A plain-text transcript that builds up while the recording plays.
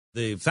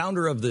The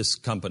founder of this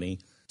company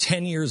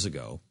 10 years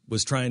ago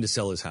was trying to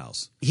sell his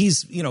house.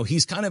 He's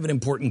kind of an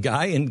important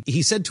guy. And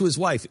he said to his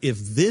wife, if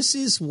this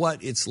is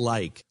what it's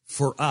like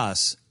for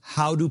us,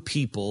 how do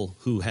people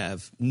who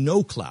have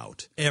no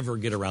clout ever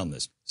get around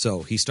this?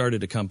 So he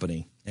started a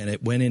company and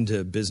it went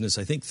into business,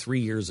 I think 3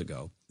 years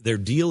ago. Their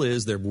deal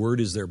is their word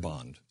is their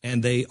bond.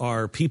 And they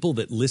are people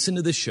that listen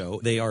to the show.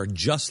 They are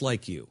just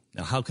like you.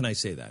 Now, how can I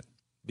say that?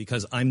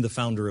 Because I'm the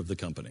founder of the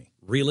company.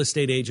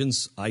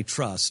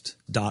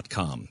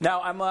 RealestateAgentsITrust.com.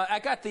 Now, I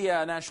got the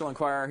National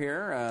Enquirer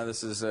here.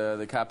 This is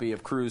the copy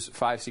of Cruise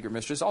 5 Secret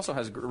Mistress. Also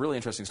has a really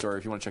interesting story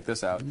if you want to check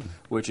this out,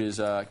 which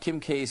is Kim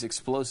K's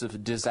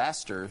explosive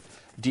disaster,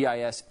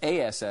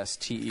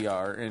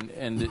 DISASSTER,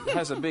 and it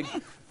has a big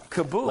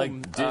kaboom.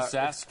 Like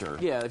disaster.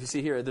 Yeah, if you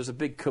see here, there's a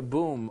big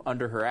kaboom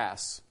under her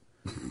ass.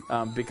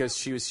 Because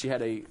she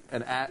had a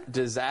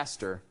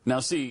disaster. Now,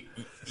 see,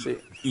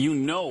 you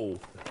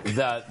know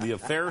that the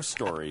affair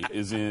story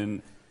is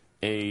in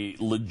a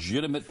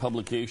legitimate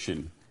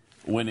publication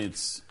when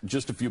it's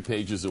just a few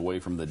pages away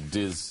from the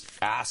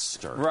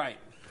disaster. Right.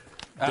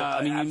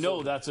 I mean, you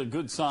know that's a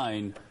good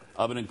sign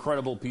of an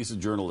incredible piece of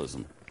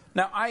journalism.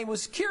 Now, I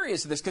was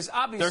curious of this because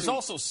obviously... There's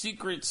also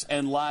Secrets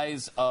and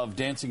Lies of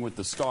Dancing with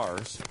the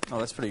Stars. Oh,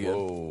 that's pretty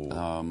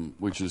good.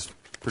 Which is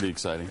pretty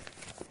exciting.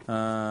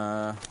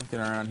 Looking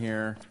around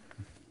here.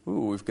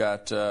 Ooh, we've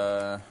got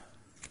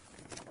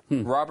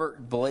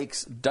Robert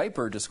Blake's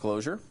diaper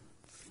disclosure.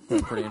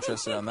 I'm pretty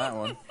interested on that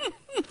one.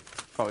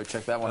 Probably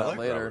check that one out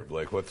later. Robert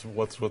Blake.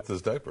 What's with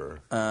this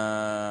diaper?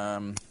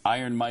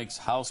 Iron Mike's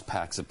house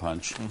packs a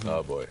punch.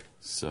 Oh boy.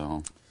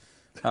 So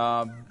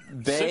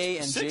Bay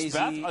and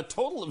Jay-Z. A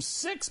total of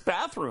 6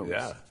 bathrooms.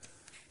 Yeah.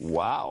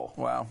 Wow.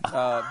 Wow.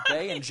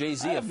 Bay and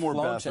Jay-Z have more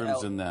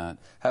bathrooms than that.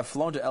 Have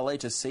flown to L.A.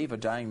 to save a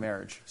dying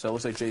marriage. So it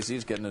looks like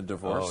Jay-Z's getting a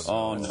divorce.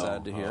 Oh, no.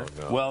 Sad to hear.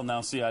 Oh, no. Well,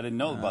 now, see, I didn't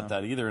know about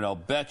that either, and I'll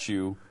bet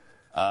you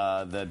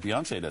that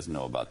Beyonce doesn't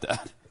know about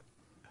that.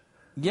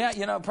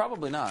 Yeah,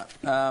 probably not.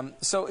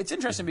 So it's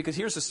interesting because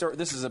here's the story.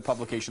 This is a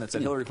publication that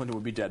said Hillary Clinton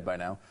would be dead by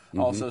now.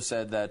 Also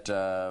said that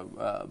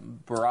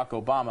Barack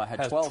Obama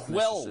had 12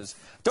 mistresses.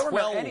 Don't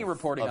remember any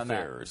reporting on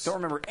that. Don't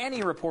remember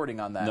any reporting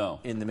on that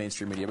in the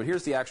mainstream media. But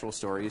here's the actual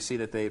story. You see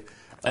that they've...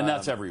 and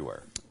that's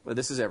everywhere.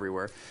 This is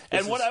everywhere.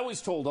 What I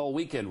was told all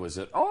weekend was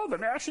that, the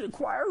National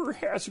Enquirer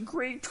has a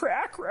great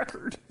track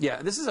record.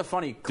 Yeah, this is a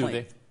funny claim. Do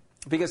they?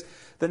 Because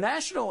the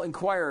National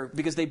Enquirer,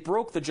 because they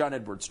broke the John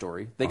Edwards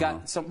story, they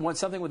got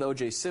something with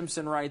O.J.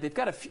 Simpson right.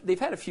 They've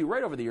had a few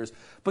right over the years,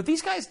 but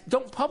these guys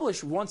don't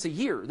publish once a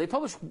year. They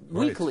publish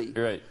weekly.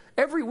 Right.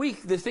 Every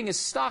week, the thing is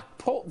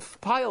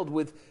stockpiled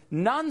with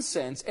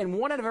nonsense, and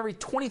 1 out of every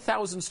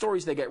 20,000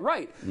 stories they get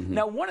right.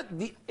 Now,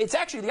 it's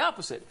actually the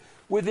opposite.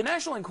 With the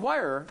National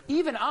Enquirer,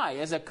 even I,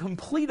 as a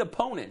complete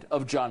opponent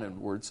of John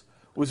Edwards,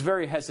 was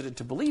very hesitant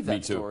to believe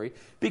that story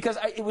because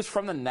it was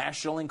from the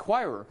National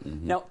Enquirer.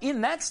 Now, in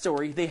that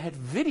story, they had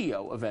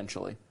video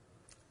eventually.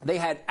 They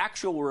had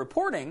actual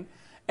reporting,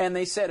 and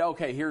they said,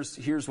 okay,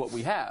 here's what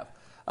we have.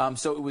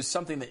 So it was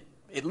something that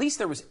at least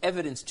there was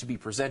evidence to be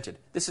presented.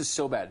 This is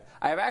so bad.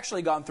 I have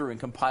actually gone through and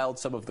compiled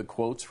some of the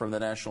quotes from the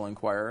National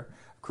Enquirer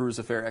Cruz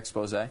affair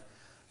expose.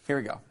 Here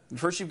we go.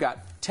 First, you've got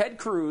Ted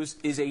Cruz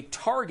is a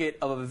target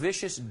of a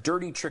vicious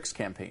dirty tricks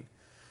campaign.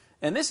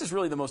 And this is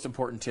really the most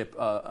important tip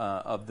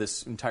of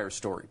this entire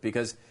story,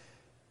 because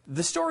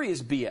the story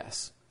is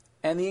BS.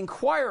 And the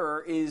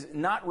Enquirer is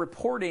not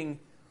reporting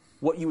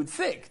what you would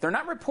think. They're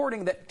not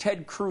reporting that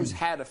Ted Cruz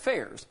had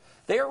affairs.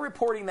 They are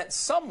reporting that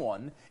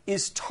someone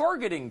is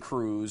targeting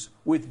Cruz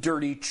with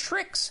dirty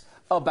tricks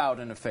about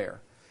an affair.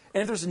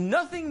 And if there's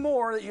nothing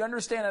more that you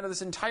understand out of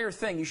this entire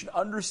thing, you should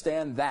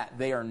understand that.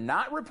 They are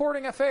not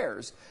reporting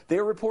affairs. They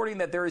are reporting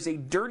that there is a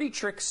dirty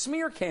trick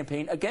smear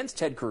campaign against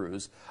Ted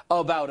Cruz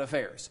about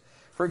affairs.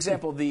 For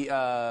example,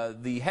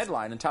 the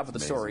headline on top of the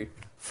story,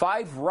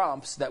 5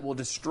 romps that will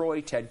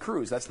destroy Ted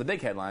Cruz. That's the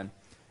big headline.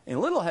 In a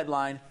little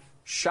headline,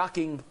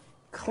 shocking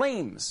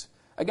claims.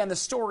 Again, the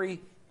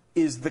story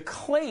is the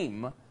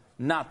claim,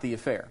 not the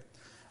affair.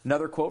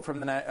 Another quote from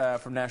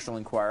from National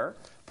Enquirer,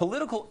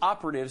 political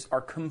operatives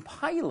are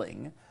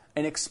compiling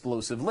an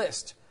explosive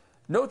list.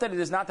 Note that it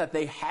is not that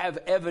they have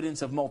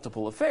evidence of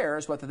multiple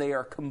affairs, but that they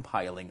are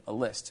compiling a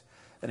list.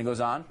 Then it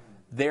goes on.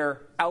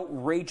 Their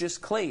outrageous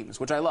claims,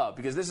 which I love,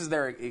 because this is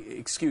their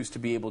excuse to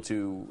be able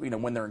to,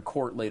 when they're in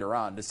court later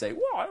on, to say,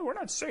 well, we're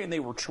not saying they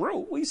were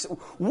true.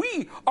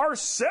 We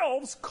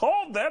ourselves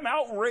called them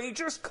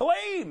outrageous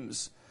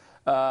claims.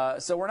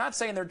 So we're not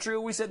saying they're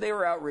true. We said they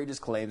were outrageous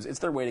claims. It's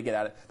their way to get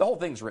out of it. The whole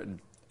thing's written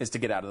is to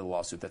get out of the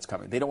lawsuit that's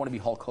coming. They don't want to be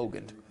Hulk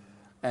Hogan.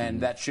 And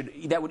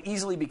that would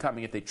easily be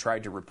coming if they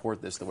tried to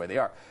report this the way they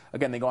are.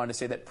 Again, they go on to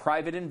say that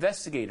private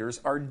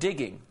investigators are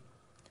digging.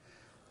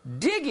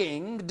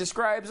 Digging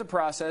describes a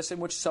process in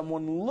which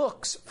someone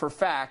looks for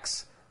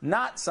facts,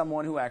 not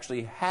someone who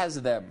actually has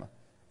them.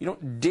 You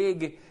don't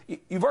dig.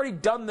 You've already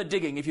done the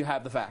digging if you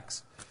have the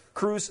facts.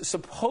 Cruz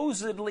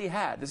supposedly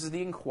had, this is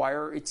the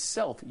Enquirer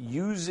itself,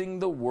 using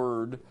the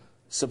word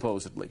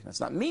supposedly.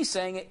 That's not me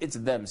saying it, it's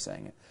them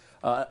saying it.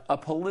 A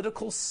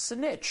political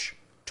snitch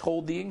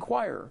told the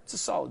Inquirer. It's a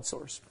solid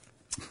source.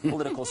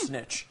 Political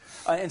snitch.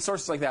 And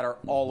sources like that are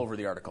all over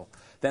the article.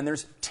 Then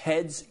there's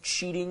Ted's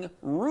cheating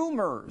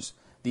rumors.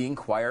 The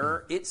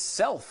Inquirer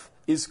itself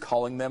is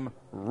calling them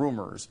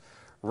rumors.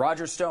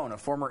 Roger Stone, a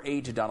former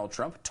aide to Donald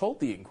Trump, told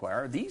the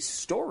Inquirer these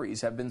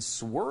stories have been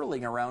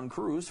swirling around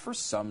Cruz for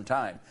some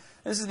time.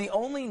 This is the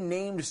only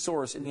named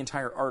source in the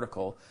entire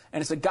article,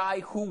 and it's a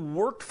guy who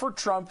worked for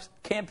Trump's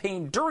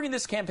campaign during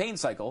this campaign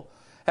cycle,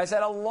 has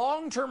had a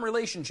long-term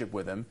relationship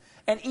with him,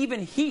 and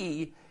even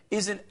he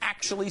isn't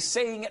actually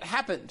saying it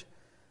happened.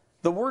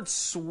 The word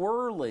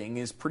swirling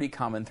is pretty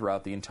common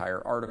throughout the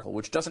entire article,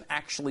 which doesn't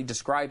actually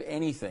describe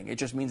anything. It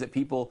just means that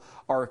people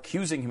are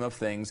accusing him of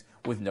things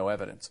with no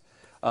evidence.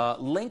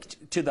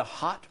 Linked to the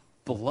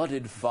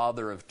hot-blooded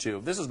father of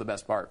two. This is the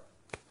best part.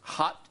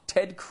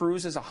 Ted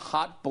Cruz is a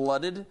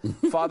hot-blooded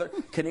father,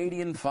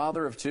 Canadian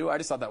father of two. I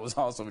just thought that was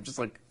awesome. It's just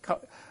like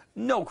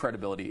no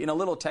credibility. In a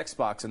little text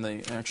box,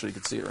 actually you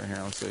can see it right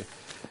here. Let's see.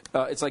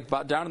 It's like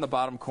down in the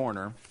bottom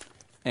corner.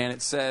 And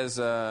it says...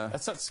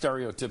 that's that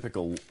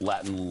stereotypical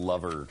Latin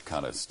lover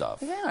kind of stuff.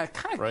 Yeah,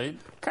 kind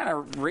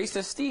of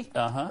racist-y.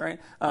 Right?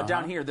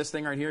 Down here, this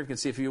thing right here, you can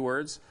see a few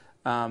words.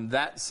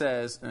 That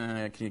says...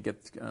 can you get...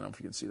 I don't know if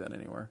you can see that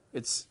anywhere.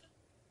 It's...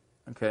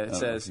 Okay, it says... I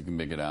don't know if you can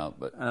make it out,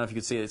 but... I don't know if you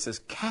can see it. It says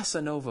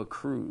Casanova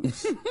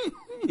Cruz.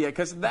 Yeah,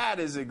 because that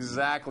is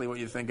exactly what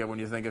you think of when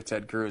you think of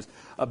Ted Cruz.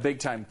 A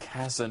big-time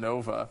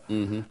Casanova.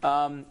 Mm-hmm.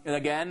 And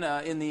again,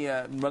 in the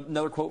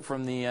another quote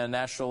from the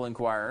National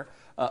Enquirer...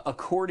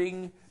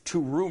 according to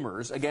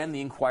rumors, again,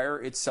 the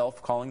Inquirer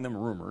itself calling them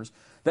rumors,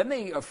 then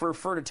they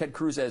refer to Ted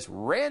Cruz as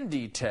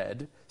Randy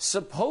Ted,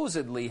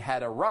 supposedly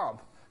had a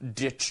romp,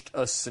 ditched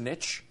a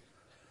snitch.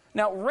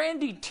 Now,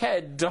 Randy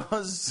Ted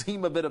does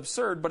seem a bit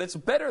absurd, but it's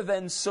better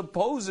than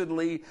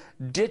supposedly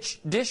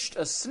dished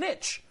a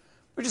snitch,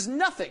 which is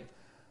nothing.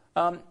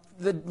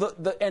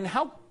 And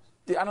how...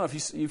 I don't know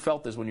if you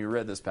felt this when you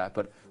read this, Pat,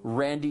 but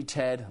Randy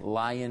Ted,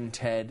 Lion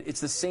Ted, it's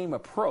the same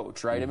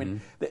approach, right? Mm-hmm. I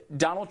mean,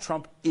 Donald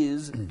Trump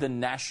is the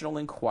National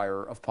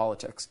Enquirer of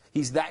politics.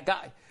 He's that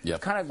guy.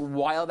 Yep. Kind of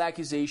wild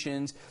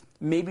accusations,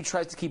 maybe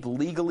tries to keep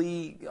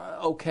legally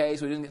okay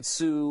so he doesn't get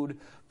sued,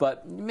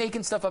 but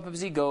making stuff up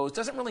as he goes,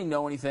 doesn't really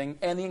know anything,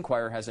 and the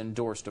Enquirer has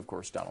endorsed, of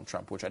course, Donald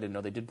Trump, which I didn't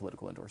know they did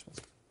political endorsements.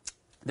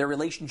 Their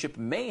relationship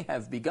may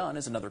have begun,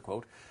 is another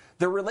quote.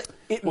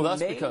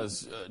 That's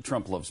because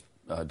Trump loves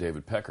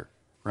David Pecker.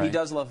 Right? He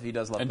does love and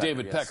Pecker. And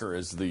David Pecker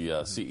is the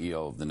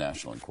CEO of the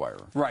National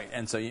Enquirer. Right,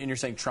 and you're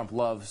saying Trump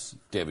loves...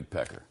 David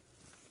Pecker.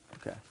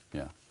 Okay.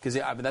 Yeah. Because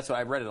that's what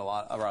I read a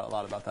lot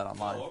about that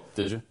online. Oh,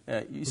 did you? Yeah,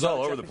 it was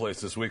all over the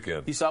place this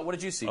weekend. You saw? What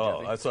did you see,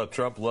 Jeffy? I saw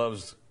Trump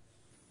loves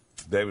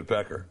David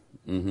Pecker.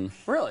 Mm-hmm.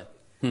 Really?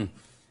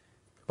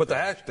 But the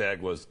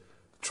hashtag was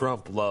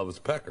Trump loves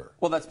Pecker.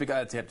 Well, that's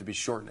because you have to be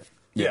shortened.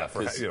 Yeah,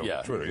 for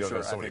Twitter. You don't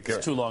have so many characters.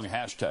 It's too long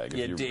hashtag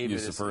if you David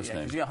use the first name.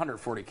 Because you have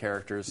 140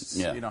 characters,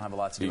 you don't have a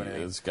lot to do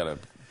anything. It's got to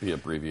be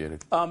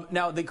abbreviated.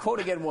 Now, the quote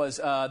again was,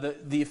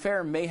 the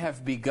affair may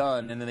have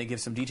begun, and then they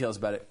give some details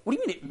about it. What do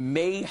you mean it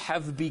may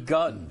have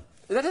begun?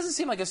 That doesn't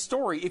seem like a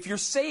story. If you're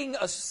saying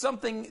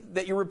something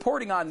that you're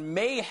reporting on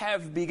may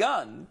have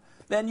begun,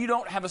 then you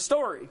don't have a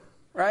story,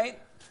 right?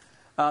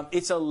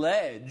 It's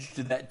alleged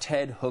that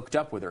Ted hooked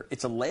up with her.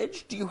 It's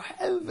alleged? Do you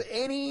have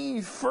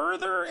any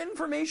further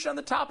information on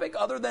the topic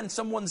other than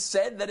someone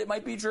said that it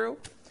might be true?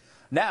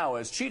 Now,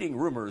 as cheating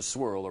rumors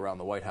swirl around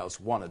the White House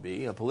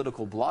wannabe, a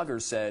political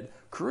blogger said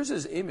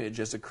Cruz's image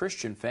as a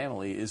Christian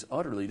family is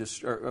utterly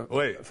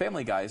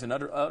Family Guy is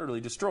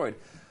utterly destroyed.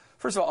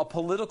 First of all, a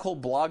political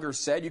blogger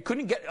said you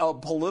couldn't get a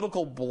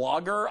political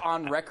blogger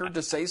on record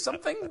to say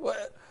something?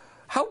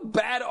 How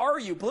bad are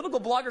you?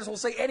 Political bloggers will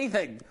say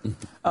anything.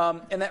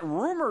 And that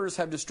rumors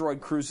have destroyed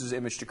Cruz's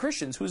image to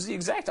Christians, who's the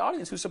exact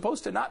audience who's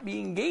supposed to not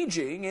be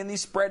engaging in the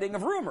spreading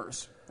of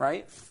rumors,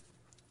 right?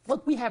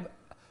 Look, we have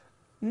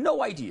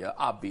no idea,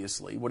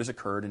 obviously, what has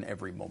occurred in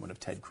every moment of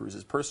Ted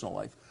Cruz's personal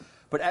life.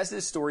 But as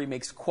this story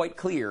makes quite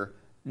clear,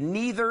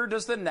 neither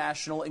does the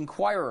National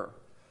Enquirer.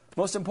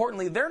 Most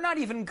importantly, they're not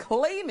even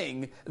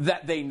claiming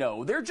that they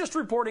know. They're just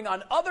reporting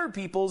on other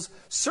people's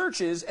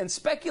searches and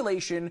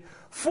speculation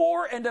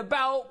for and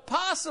about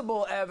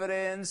possible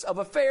evidence of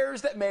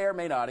affairs that may or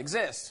may not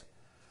exist.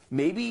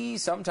 Maybe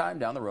sometime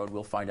down the road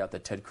we'll find out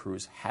that Ted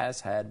Cruz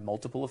has had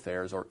multiple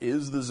affairs or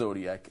is the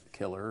Zodiac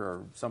killer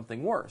or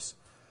something worse.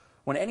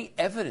 When any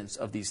evidence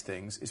of these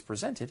things is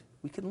presented,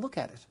 we can look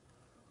at it.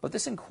 But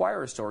this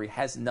Enquirer story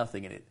has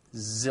nothing in it.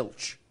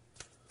 Zilch.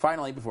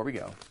 Finally, before we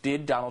go,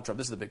 did Donald Trump,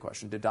 this is the big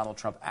question, did Donald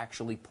Trump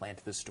actually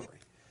plant this story?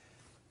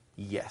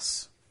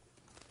 Yes.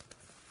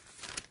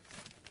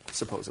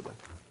 Supposedly.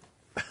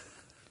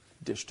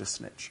 Dished a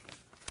snitch.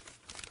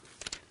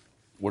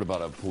 What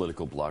about a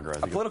political blogger? I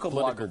think a political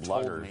blogger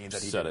told me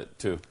that he said it,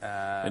 too.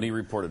 And he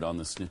reported on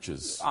the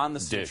snitches. On the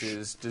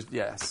snitches,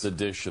 yes. The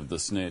dish of the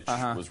snitch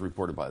was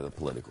reported by the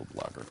political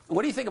blogger.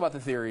 What do you think about the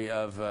theory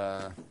of...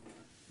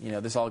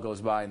 this all goes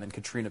by, and then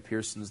Katrina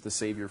Pearson's the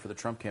savior for the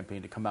Trump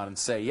campaign to come out and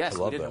say, yes,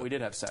 we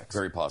did have sex.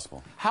 Very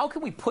possible. How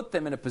can we put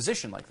them in a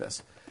position like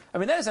this? I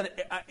mean, that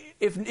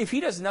is if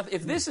he does nothing,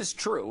 if this is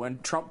true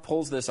and Trump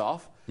pulls this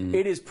off,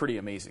 it is pretty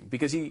amazing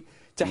because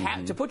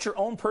to put your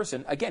own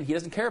person, again, he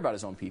doesn't care about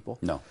his own people.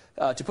 No.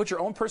 To put your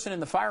own person in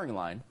the firing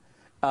line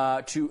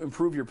to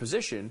improve your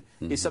position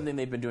is something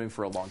they've been doing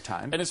for a long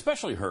time. And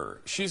especially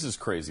her. She's as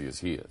crazy as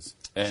he is.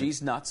 And,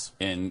 she's nuts.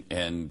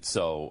 And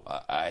so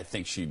I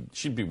think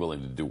she'd be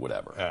willing to do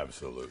whatever.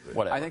 Absolutely.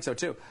 Whatever. I think so,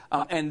 too.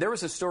 And there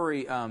was a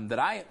story that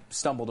I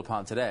stumbled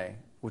upon today,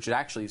 which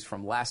actually is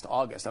from last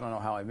August. I don't know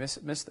how I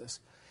missed this.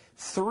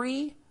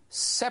 3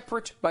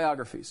 separate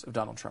biographies of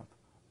Donald Trump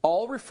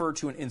all refer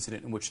to an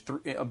incident in which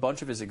a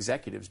bunch of his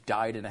executives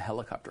died in a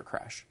helicopter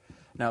crash.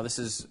 Now, this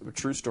is a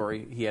true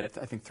story. He had,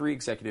 I think, 3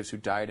 executives who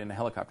died in a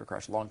helicopter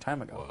crash a long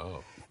time ago.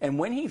 Wow. And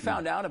when he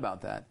found out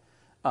about that,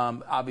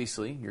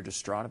 obviously, you're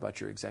distraught about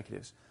your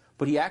executives.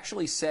 But he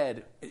actually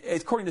said,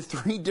 according to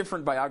 3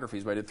 different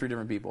biographies by 3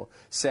 different people,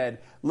 said,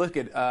 look,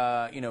 you're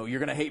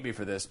going to hate me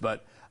for this,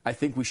 but I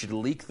think we should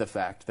leak the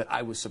fact that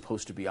I was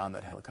supposed to be on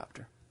that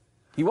helicopter.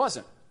 He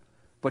wasn't.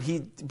 But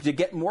to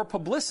get more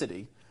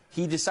publicity,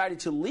 he decided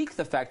to leak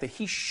the fact that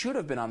he should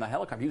have been on the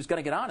helicopter. He was going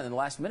to get on, and in the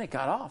last minute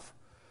got off.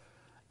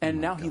 And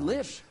now he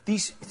lived.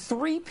 His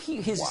 3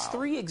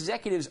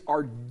 executives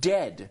are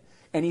dead,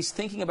 and he's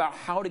thinking about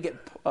how to get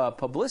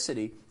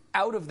publicity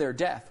out of their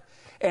death.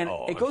 And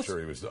I'm sure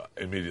he was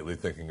immediately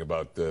thinking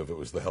about if it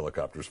was the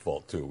helicopter's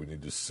fault too. We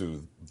need to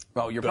sue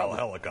Bell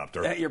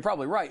Helicopter. You're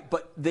probably right,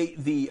 but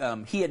he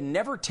had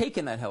never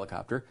taken that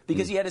helicopter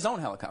because he had his own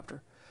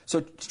helicopter.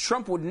 So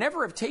Trump would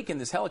never have taken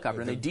this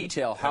helicopter, and they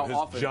detail how his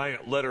often.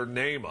 Giant letter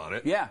name on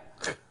it. Yeah,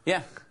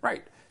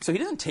 right. So he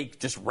doesn't take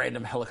just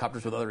random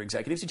helicopters with other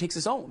executives. He takes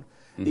his own.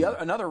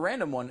 Another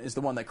random one is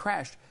the one that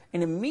crashed.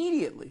 And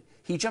immediately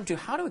he jumped to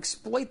how to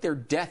exploit their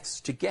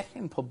deaths to get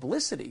him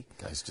publicity.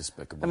 Guy's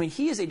despicable. I mean,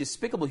 he is a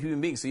despicable human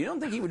being. So you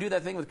don't think he would do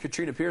that thing with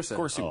Katrina Pearson? Of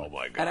course he would. Oh,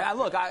 my God.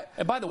 And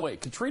And by the way,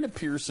 Katrina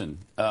Pearson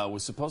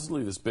was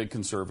supposedly this big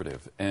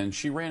conservative, and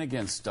she ran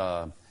against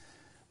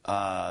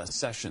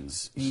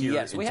Sessions here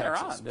Yes, in we had her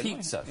Texas. on, didn't we?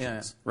 Pete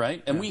Sessions, Yeah.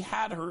 right? And we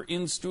had her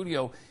in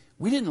studio.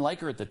 We didn't like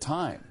her at the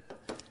time.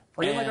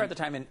 We didn't like her at the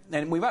time,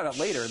 and we found out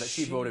later that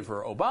she voted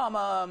for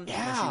Obama, and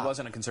she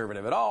wasn't a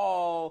conservative at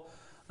all.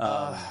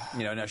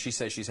 Now she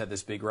says she's had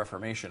this big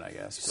reformation, I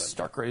guess.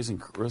 Stark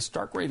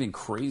raving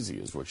crazy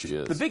is what she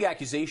is. The big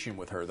accusation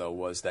with her, though,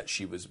 was that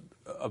she was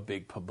a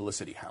big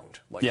publicity hound.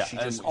 Like she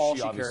all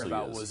she cared obviously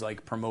about is. was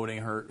like promoting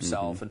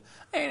herself, and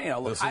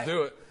look, This'll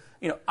do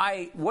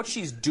it. What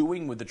she's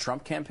doing with the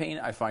Trump campaign,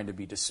 I find to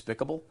be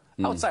despicable.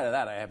 Outside of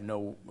that, I have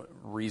no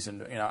reason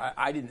to,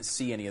 I didn't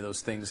see any of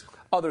those things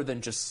other than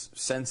just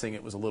sensing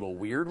it was a little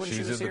weird when she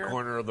was here. She's in the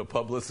corner of the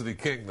publicity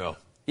king, though.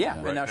 Yeah,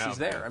 and now she's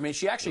there. I mean,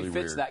 she actually Really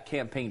fits weird. that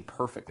campaign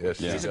perfectly. Yes,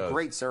 she She's a does.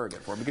 great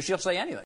surrogate for him because she'll say anything.